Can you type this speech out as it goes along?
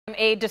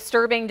a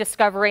disturbing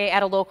discovery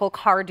at a local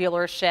car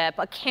dealership.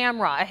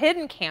 A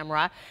hidden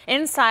camera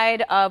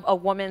inside of a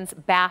woman's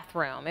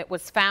bathroom. It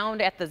was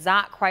found at the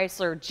Szott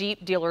Chrysler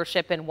Jeep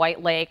dealership in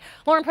White Lake.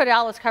 Lauren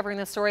Podell is covering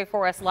this story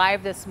for us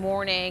live this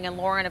morning. And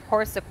Lauren, of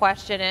course, the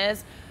question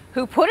is,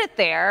 who put it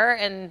there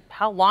and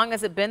how long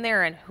has it been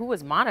there and who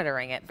was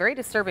monitoring it? Very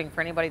disturbing for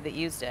anybody that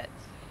used it.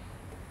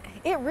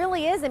 It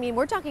really is. I mean,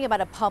 we're talking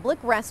about a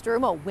public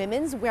restroom, a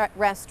women's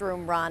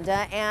restroom,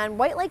 Rhonda, and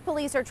White Lake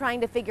police are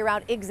trying to figure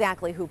out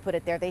exactly who put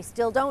it there. They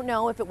still don't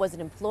know if it was an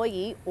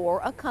employee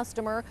or a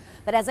customer,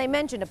 but as I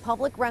mentioned, a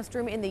public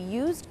restroom in the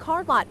used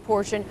car lot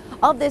portion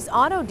of this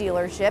auto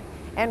dealership,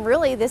 and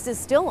really this is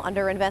still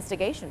under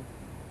investigation.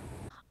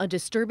 A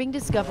disturbing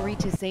discovery,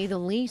 to say the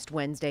least,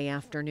 Wednesday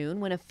afternoon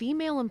when a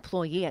female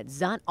employee at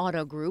Szott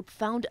Auto Group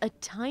found a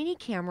tiny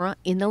camera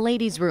in the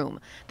ladies' room.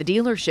 The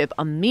dealership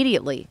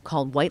immediately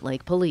called White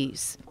Lake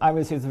police.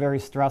 Obviously, it's a very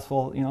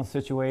stressful,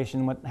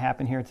 situation what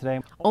happened here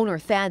today. Owner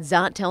Thad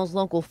Szott tells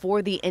Local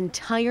 4 the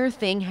entire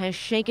thing has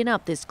shaken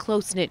up this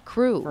close-knit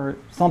crew. For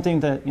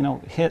something to,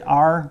 hit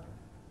our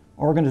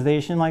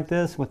organization like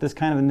this with this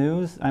kind of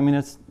news, I mean,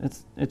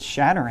 it's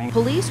shattering.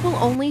 Police will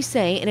only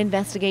say an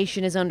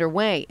investigation is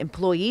underway.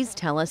 Employees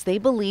tell us they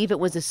believe it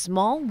was a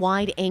small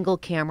wide-angle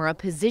camera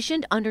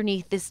positioned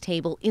underneath this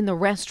table in the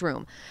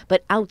restroom,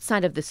 but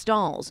outside of the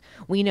stalls.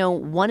 We know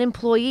one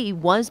employee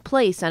was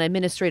placed on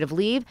administrative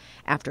leave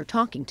after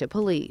talking to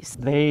police.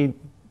 They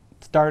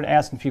started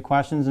asking a few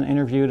questions and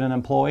interviewed an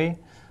employee,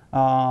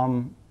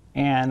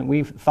 and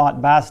we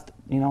thought best,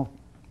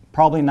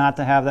 probably not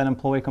to have that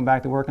employee come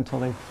back to work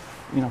until they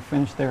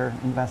finish their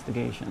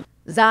investigation.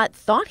 Szott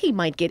thought he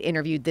might get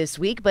interviewed this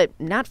week, but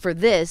not for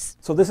this.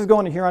 So this is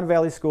going to Huron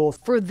Valley Schools.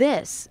 For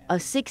this, a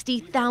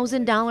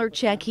 $60,000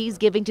 check he's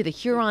giving to the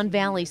Huron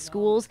Valley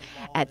Schools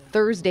at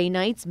Thursday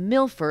night's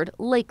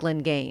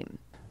Milford-Lakeland game.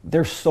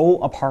 They're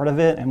so a part of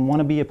it and want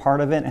to be a part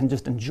of it and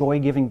just enjoy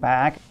giving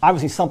back.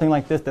 Obviously something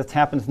like this that's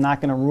happened is not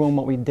going to ruin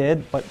what we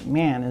did, but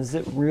man, is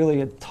it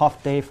really a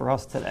tough day for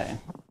us today.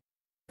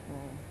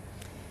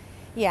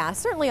 Yeah,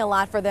 certainly a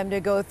lot for them to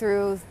go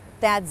through.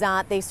 Thad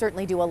Szott, they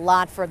certainly do a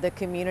lot for the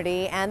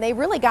community, and they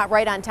really got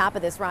right on top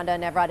of this, Rhonda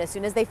and Everett. As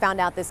soon as they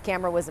found out this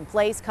camera was in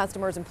place,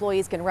 customers,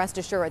 employees can rest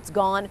assured it's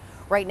gone.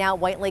 Right now,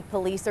 White Lake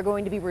police are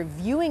going to be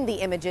reviewing the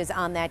images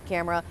on that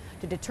camera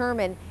to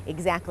determine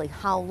exactly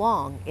how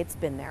long it's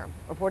been there.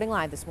 Reporting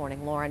live this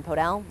morning, Lauren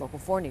Podell, Local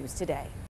 4 News Today.